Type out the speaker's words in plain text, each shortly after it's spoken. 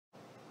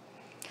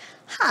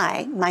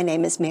Hi, my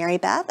name is Mary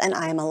Beth and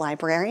I am a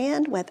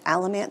librarian with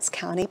Alamance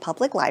County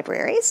Public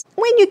Libraries.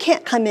 When you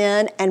can't come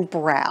in and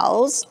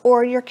browse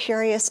or you're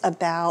curious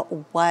about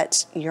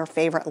what your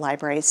favorite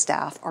library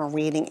staff are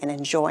reading and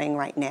enjoying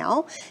right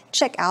now,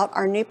 check out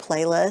our new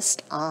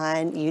playlist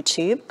on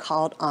YouTube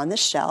called On the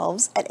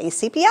Shelves at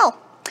ACPL.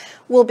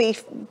 We'll be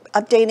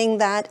updating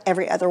that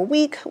every other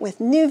week with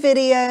new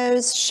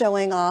videos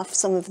showing off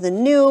some of the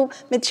new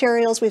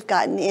materials we've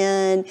gotten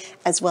in,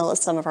 as well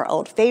as some of our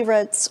old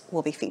favorites.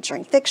 We'll be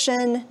featuring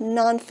fiction,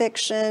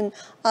 nonfiction,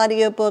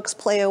 audiobooks,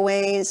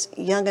 playaways,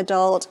 young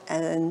adult,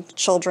 and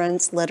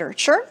children's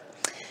literature.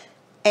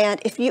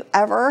 And if you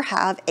ever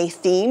have a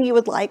theme you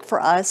would like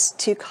for us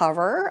to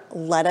cover,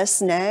 let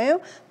us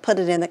know. Put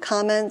it in the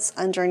comments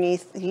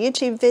underneath the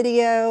YouTube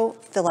video,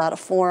 fill out a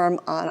form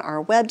on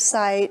our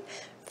website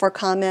for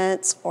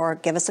comments, or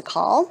give us a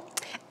call.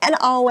 And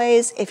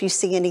always, if you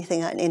see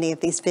anything on any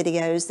of these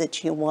videos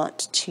that you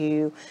want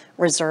to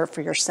reserve for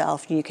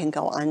yourself, you can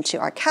go onto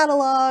our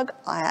catalog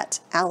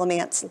at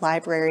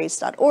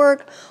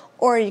alamancelibraries.org,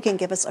 or you can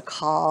give us a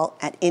call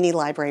at any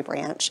library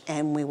branch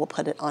and we will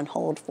put it on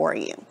hold for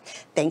you.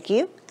 Thank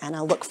you, and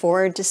I look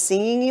forward to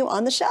seeing you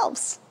on the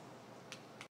shelves.